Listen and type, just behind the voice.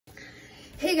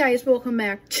Hey guys, welcome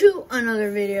back to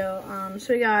another video.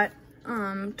 So we got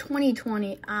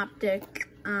 2020 Optic,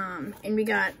 and we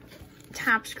got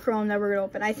Topps Chrome that we're gonna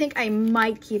open. I think I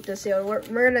might keep this sealed.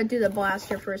 We're gonna do the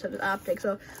blaster first of the Optic.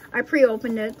 So I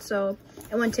pre-opened it, so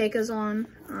it wouldn't take as long.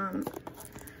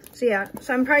 So yeah,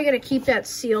 so I'm probably gonna keep that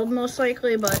sealed most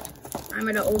likely, but I'm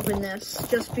gonna open this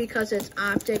just because it's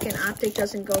Optic and Optic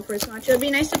doesn't go for as much. It'd be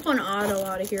nice to pull an auto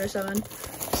out of here or something.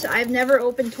 So I've never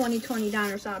opened 2020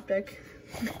 Donruss Optic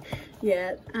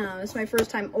yet. It's my first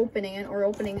time opening it or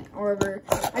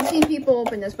I've seen people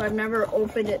open this, but I've never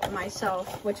opened it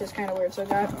myself, which is kind of weird. So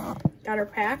got our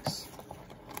packs.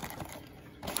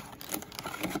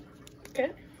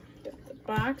 Okay, get the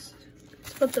box.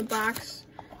 Let's put the box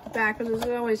back because it's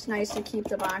always nice to keep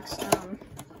the box. I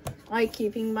like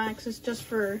keeping boxes just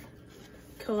for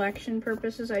collection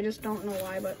purposes. I just don't know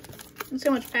why, but let's see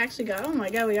how much packs we got. Oh my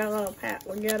god, we got a lot of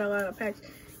packs.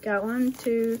 Got 1,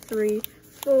 2, 3,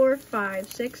 4, 5,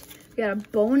 6. We got a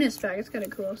bonus pack. It's kind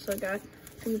of cool. So I got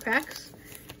 2 packs.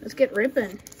 Let's get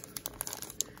ripping.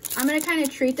 I'm gonna kind of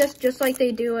treat this just like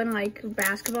they do in like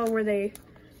basketball, where they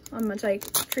it's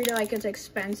like treat it like it's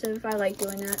expensive. I like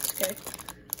doing that. Okay,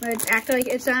 I'm gonna act like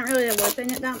it's not really worth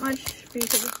it that much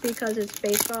because it's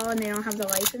baseball and they don't have the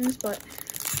license. But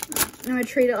I'm gonna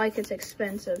treat it like it's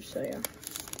expensive. So yeah,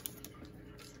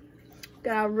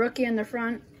 got a rookie in the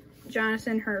front,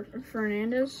 Jonathan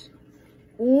Fernandez.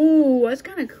 Ooh, that's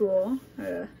kind of cool.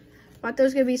 Thought there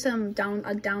was gonna be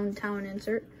a downtown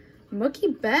insert.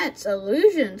 Mookie Betts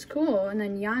Illusions, cool. And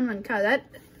then Jan Moncada.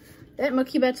 That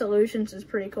Mookie Betts Illusions is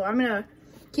pretty cool. I'm gonna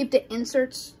keep the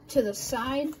inserts to the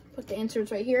side. Put the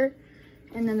inserts right here,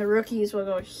 and then the rookies will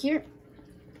go here.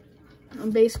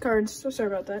 Base cards. So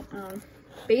sorry about that.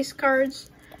 Base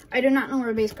cards. I do not know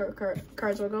where base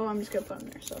cards will go. I'm just gonna put them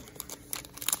there. So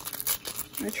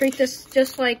I'm gonna treat this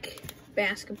just like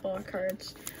basketball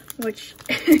cards, which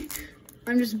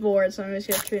I'm just bored, so I'm just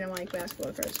gonna treat them like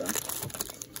basketball cards.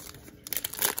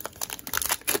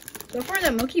 So far, the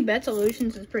Mookie Betts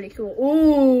Illusions is pretty cool.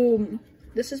 Ooh,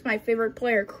 this is my favorite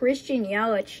player, Christian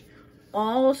Yelich,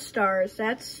 All Stars.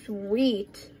 That's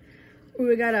sweet.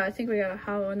 Ooh, I think we got a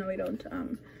hollow. No, we don't.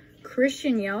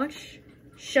 Christian Yelich,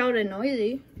 Sheldon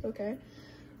Noisy. Okay.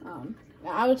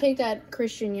 I will take that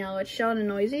Christian Yelich, Sheldon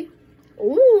Noisy.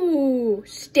 Ooh,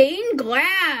 stained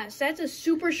glass. That's a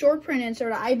super short print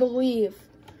insert, I believe.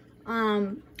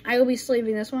 I will be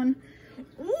sleeving this one.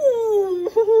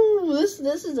 Ooh, this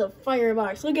is a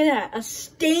firebox. Look at that, a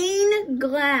stained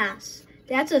glass.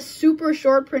 That's a super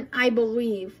short print, I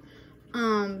believe.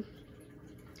 I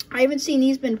haven't seen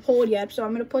these been pulled yet, so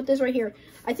I'm gonna put this right here.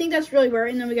 I think that's really rare,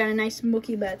 and then we got a nice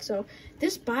Mookie Betts. So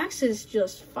this box is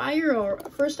just fire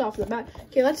first off the bat.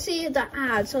 Okay, let's see the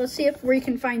odds. So let's see if we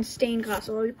can find stained glass.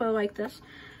 So let me put it like this.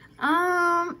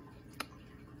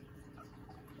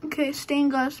 Okay,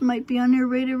 stained glass might be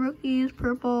underrated rookies,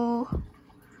 purple.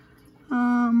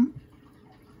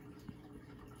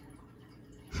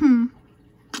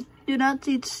 Do not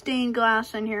see stained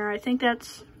glass in here. I think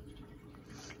that's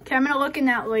okay. I'm gonna look in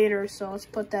that later. So let's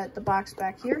put the box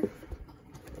back here.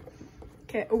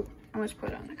 Okay, oh, I almost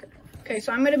put it on the card. Okay,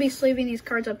 so I'm going to be sleeving these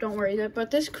cards up, don't worry.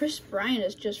 But this Chris Bryant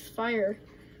is just fire.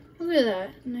 Look at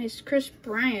that. Nice Chris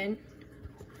Bryant.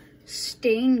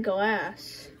 Stained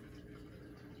glass.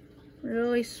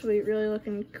 Really sweet, really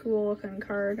looking cool looking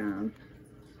card.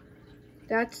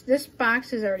 This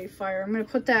box is already fire. I'm going to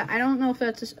put that, I don't know if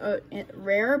that's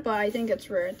rare, but I think it's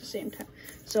rare at the same time.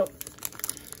 So,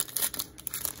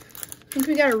 I think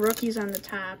we got our rookies on the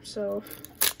top, so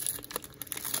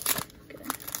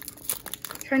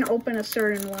trying to open a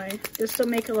certain way just to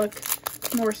make it look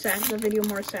the video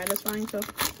more satisfying. So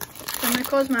I'm gonna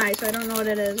close my eyes so I don't know what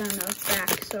it is on the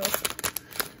back. So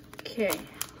okay,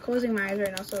 closing my eyes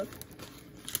right now. So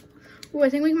ooh, I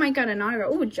think we might got an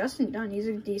autograph. Ooh, Justin Dunn, he's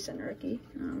a decent rookie.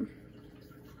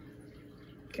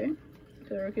 Okay,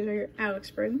 so the rookies are here.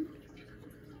 Alex Britton,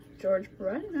 George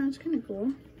Brett, that's kind of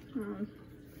cool.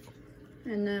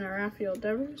 And then our Rafael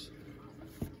Devers.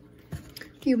 A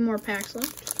few more packs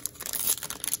left.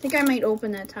 I think I might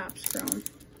open that Topps Chrome.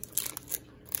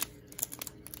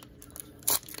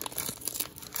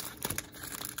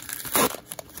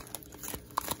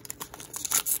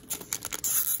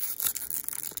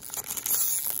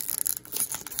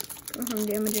 I'm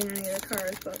damaging any of the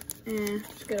cards, but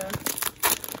just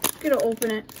gonna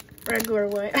open it regular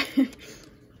way.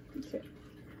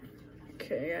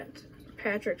 Okay, I got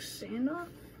Patrick Sandoff,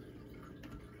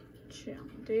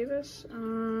 Jim Davis.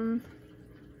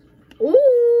 Ooh,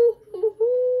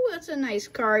 that's a nice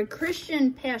card.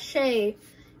 Christian Pache.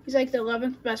 He's like the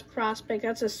 11th best prospect.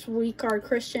 That's a sweet card.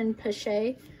 Christian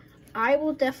Pache. I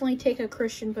will definitely take a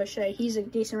Christian Pache. He's a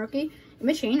decent rookie.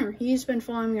 Mitch Hayner, he's been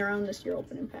following me around this year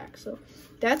opening pack. So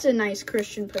that's a nice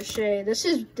Christian Pache.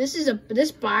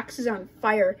 This box is on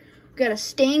fire. We got a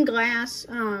stained glass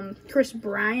Chris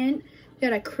Bryant. We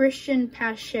got a Christian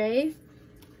Pache.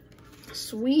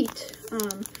 Sweet. I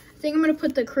think I'm gonna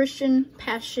put the Christian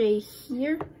Pache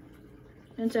here,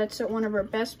 since that's one of our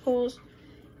best pulls.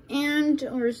 And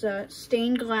there's a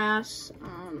stained glass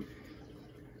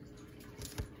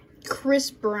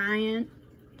Chris Bryant,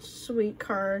 sweet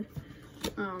card.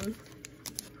 There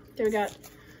we got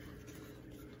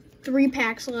 3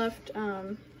 packs left.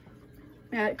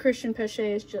 Christian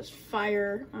Pache is just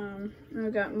fire. We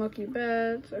got Mookie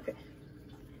Betts. Okay,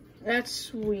 that's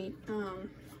sweet.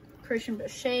 Christian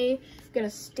Pache. Got a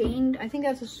stained. I think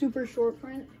that's a super short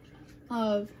print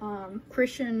of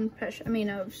Christian Pache. I mean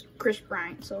of Chris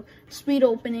Bryant. So sweet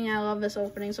opening. I love this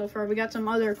opening so far. We got some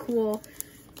other cool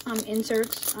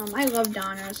inserts. I love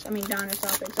Donruss. I mean Donruss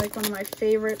Optics. Like one of my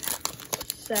favorite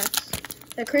sets.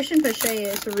 That Christian Pache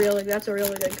is that's a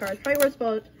really good card. It's probably worth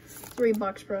about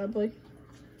 $3 probably.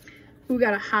 We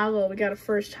got a holo. We got a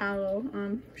first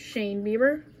holo. Shane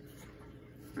Bieber.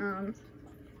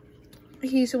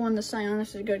 He's the one to sign on. This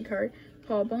is a good card.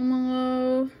 Paul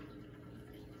Bomalo.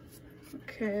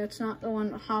 Okay, that's not the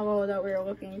one holo that we were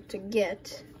looking to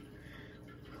get.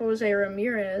 Jose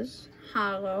Ramirez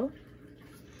holo.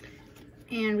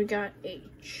 And we got a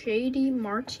JD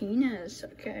Martinez.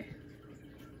 Okay.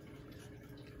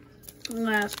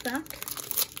 Last pack.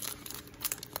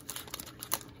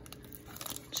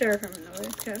 Seraphim Miller.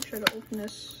 Okay, I should have opened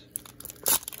this.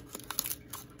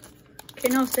 Okay,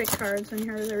 no thick cards in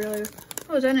here. Is there really?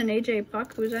 Oh, is that an AJ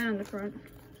Puck? Who's that on the front?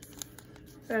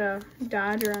 Is that a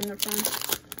Dodger on the front?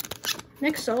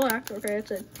 Nick Solak. Okay,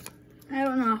 it's a. I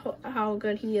don't know how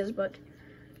good he is, but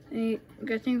I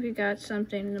think we got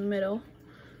something in the middle.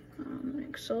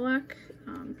 Nick Solak.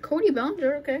 Cody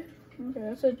Bellinger. Okay,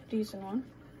 that's a decent one.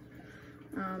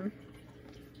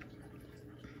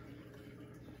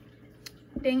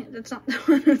 Dang it, that's not the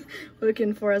one I was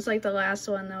looking for. It's like the last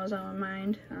one that was on my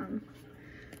mind.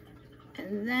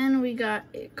 And then we got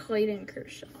a Clayton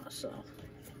Kershaw. So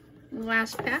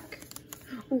last pack.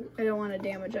 Ooh, I don't want to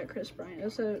damage that Chris Bryant.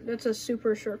 That's a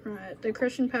super short print. The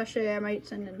Christian Pache I might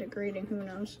send into grading. Who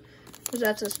knows? Because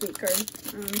that's a sweet card.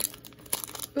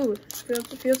 Ooh, it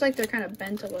feels like they're kind of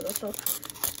bent a little. So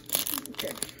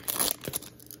okay.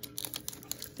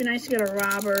 Be nice to get a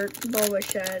Robert, Bo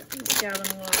Bichette,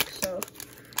 Gavin Lux. So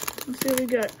let's see what we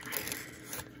got.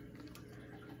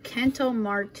 Kento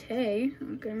Marte.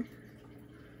 Okay.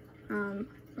 We're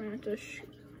gonna have to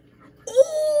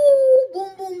oh,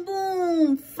 boom, boom,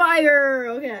 boom, fire.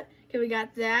 Okay, we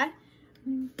got that.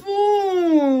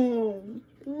 Boom!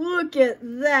 Look at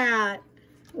that!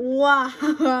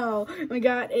 Wow! We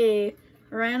got a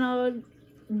Ronald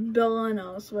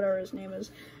Belanos, whatever his name is.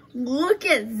 Look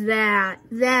at that!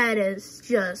 That is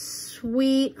just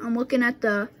sweet. I'm looking at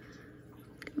the.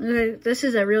 This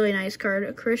is a really nice card.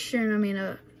 A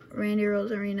Randy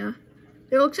Rosarina.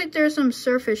 It looks like there's some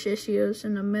surface issues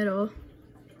in the middle.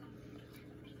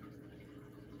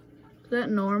 Is that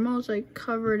normal? It's like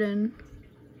covered in.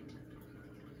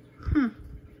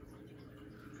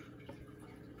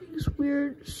 These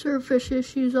weird surface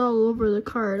issues all over the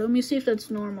card. Let me see if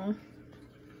that's normal.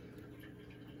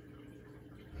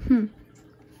 Let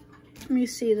me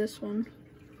see this one.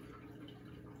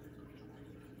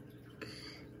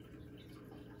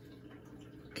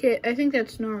 Okay, I think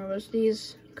that's normal. It's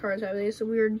these cards have these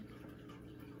weird.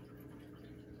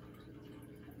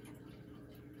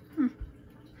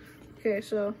 Okay,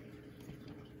 so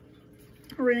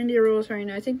Randy Rose right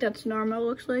now. I think that's normal.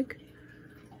 Looks like.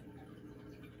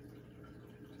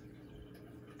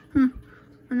 And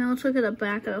now let's look at the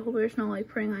back. I hope there's no like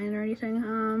praying line or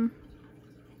anything.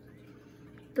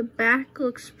 The back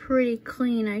looks pretty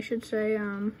clean, I should say.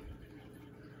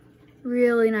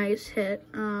 Really nice hit.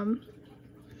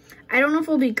 I don't know if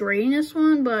we'll be grading this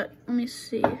one, but let me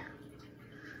see.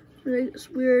 It's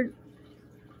weird.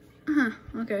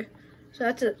 Okay. So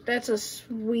that's a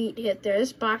sweet hit there.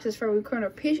 This box is for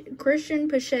Christian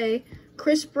Pache,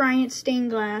 Chris Bryant,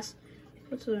 stained glass.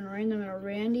 What's it right in the middle?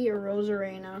 Randy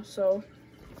Arozarena. So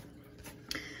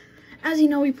as you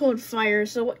know, we pulled fire.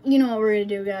 So you know what we're gonna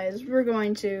do, guys. We're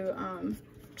going to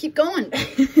keep going.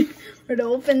 We're to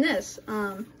open this.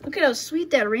 Look at how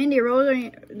sweet that Randy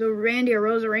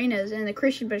Arozarena is, and the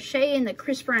Christian Pache and the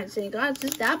Chris Bryant stained glass.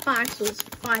 That box was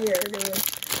fire, dude.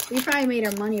 We probably made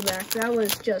our money back. That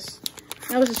was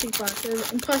a sweet box.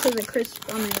 And plus, there's a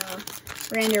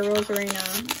Randy Arozarena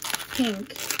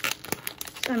pink.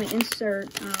 Insert.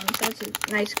 That's a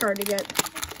nice card to get.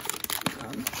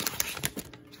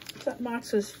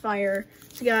 box is fire.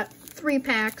 So we got 3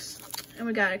 packs, and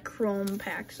we got a chrome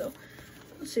pack. So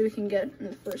let's see what we can get in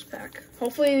the first pack.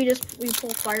 Hopefully we pull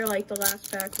fire like the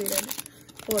last pack we did.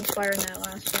 Pulled fire in that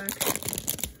last pack.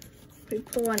 We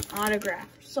pull an autograph,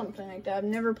 something like that. I've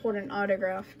never pulled an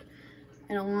autograph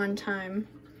in a long time.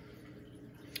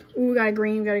 Ooh, we got a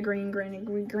green, we got a green, green,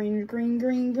 green, green, green,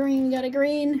 green, green, we got a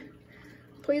green.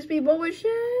 Please be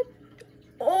bullshit.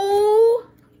 Oh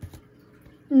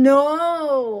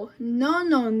no. No,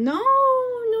 no, no, no,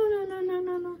 no, no, no,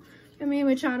 no, no. I mean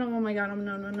Machado, oh my god, no,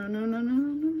 no, no, no, no, no,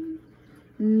 no.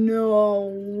 No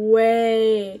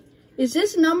way. Is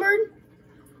this numbered?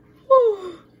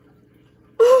 Oh.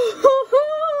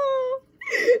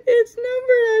 It's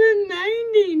numbered out of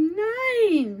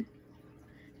 99.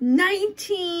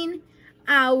 19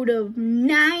 out of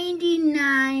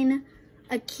 99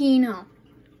 Aquino.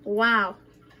 Wow.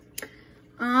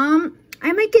 I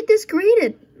might get this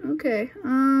graded. Okay.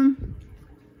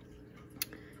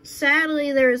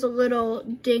 Sadly, there's a little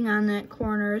ding on that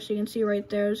corner, so you can see right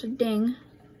there. There's a ding.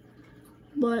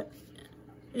 But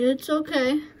it's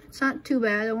okay. It's not too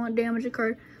bad. I won't damage the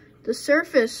card. The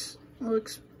surface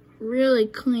looks really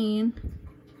clean.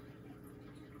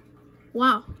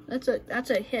 Wow, that's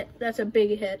a hit. That's a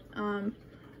big hit.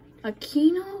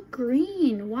 Aquino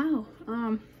green. Wow.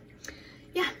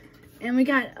 Yeah. And we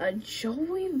got a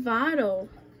Joey Votto.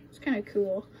 It's kind of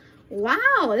cool.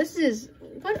 Wow, this is,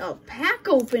 what a pack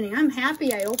opening. I'm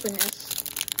happy I opened this.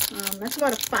 That's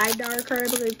about a $5 card,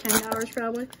 I believe, $10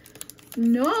 probably.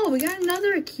 No, we got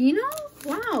another Aquino?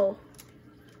 Wow.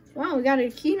 Wow, we got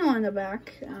an Aquino on the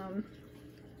back.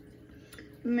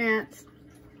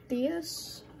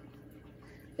 Matthias.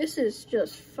 This is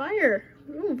just fire.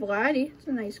 Ooh, Vladdy. It's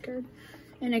a nice card.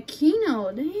 And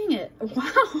Aquino, dang it.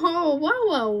 Wow, wow,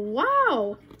 wow,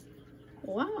 wow.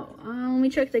 Wow. Let me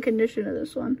check the condition of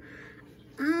this one.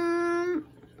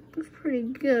 It's pretty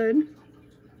good.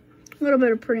 A little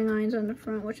bit of printing lines on the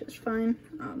front, which is fine.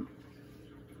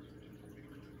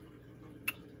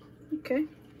 Okay.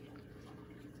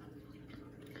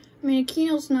 I mean,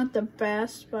 Aquino's not the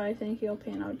best, but I think he'll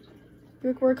pan out.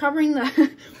 We're covering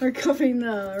the we're covering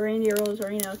the Randy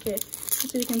Arozarena. Okay, let's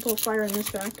see if we can pull fire in this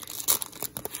back.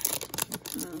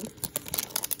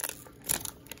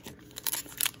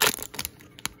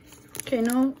 Okay,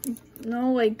 no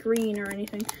like green or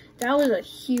anything. That was a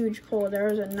huge pull. There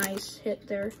was a nice hit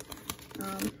there.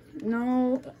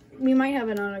 No, we might have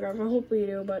an autograph. I hope we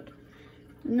do, but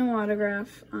no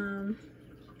autograph.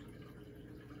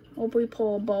 Hope we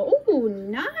pull a ball. Ooh,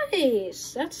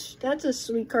 nice. That's a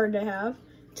sweet card to have.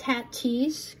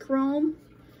 Tatis Chrome.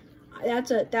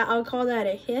 I'll call that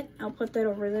a hit. I'll put that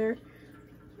over there.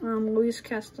 Luis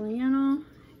Castellano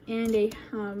and a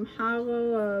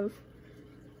hollow of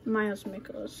Miles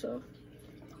Mikolas.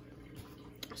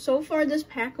 So far this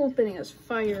pack opening is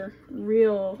fire.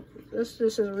 This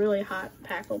is a really hot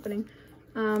pack opening.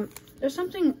 There's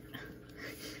something.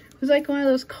 It's like one of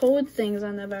those code things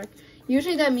on the back.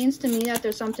 Usually that means to me that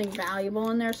there's something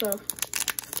valuable in there, so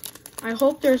I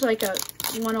hope there's like a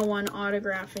 101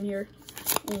 autograph in here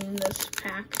in this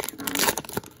pack.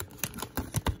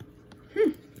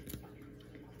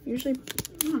 Usually,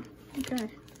 oh, okay.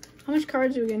 How much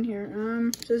cards do we get in here?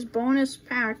 It says bonus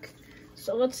pack.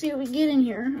 So let's see what we get in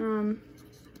here.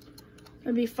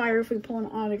 It'd be fire if we pull an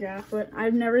autograph, but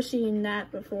I've never seen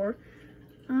that before.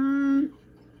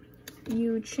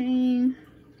 Yu-Chang.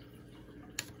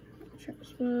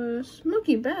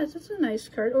 Mookie Betts, that's a nice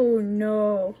card. Oh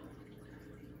no.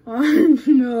 Oh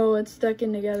no, it's stuck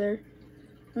in together.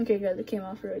 Okay, good, it came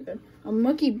off really good. A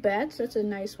Mookie Betts, that's a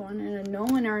nice one. And a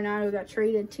Nolan Arenado got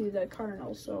traded to the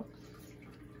Cardinals, so.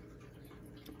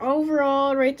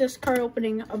 Overall, I'd rate this card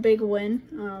opening a big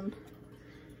win.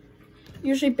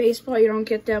 Usually baseball, you don't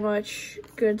get that much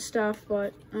good stuff,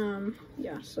 but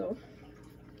yeah, so.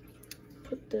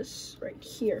 Put this right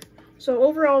here. So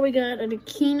overall, we got an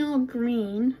Aquino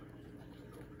green.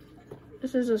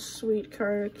 This is a sweet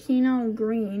card, Aquino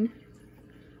green.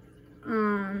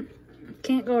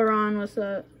 Can't go wrong with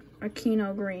a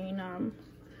Aquino green.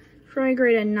 Probably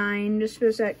grade a 9, just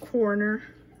because that corner.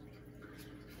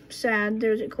 Sad,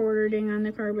 there's a quarter ding on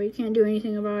the card, but you can't do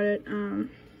anything about it.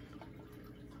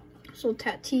 So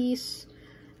Tatis,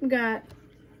 we got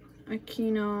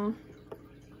Aquino,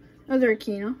 other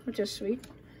Aquino, which is sweet.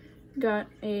 Got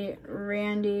a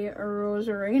Randy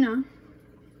Arozarena.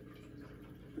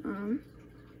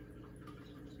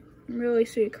 Really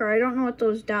sweet card. I don't know what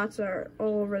those dots are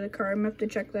all over the card. I'm gonna have to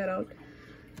check that out.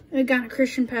 We got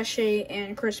Christian Pache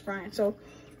and Chris Bryant. So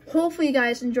hopefully you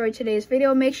guys enjoyed today's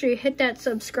video. Make sure you hit that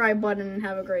subscribe button and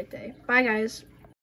have a great day. Bye guys.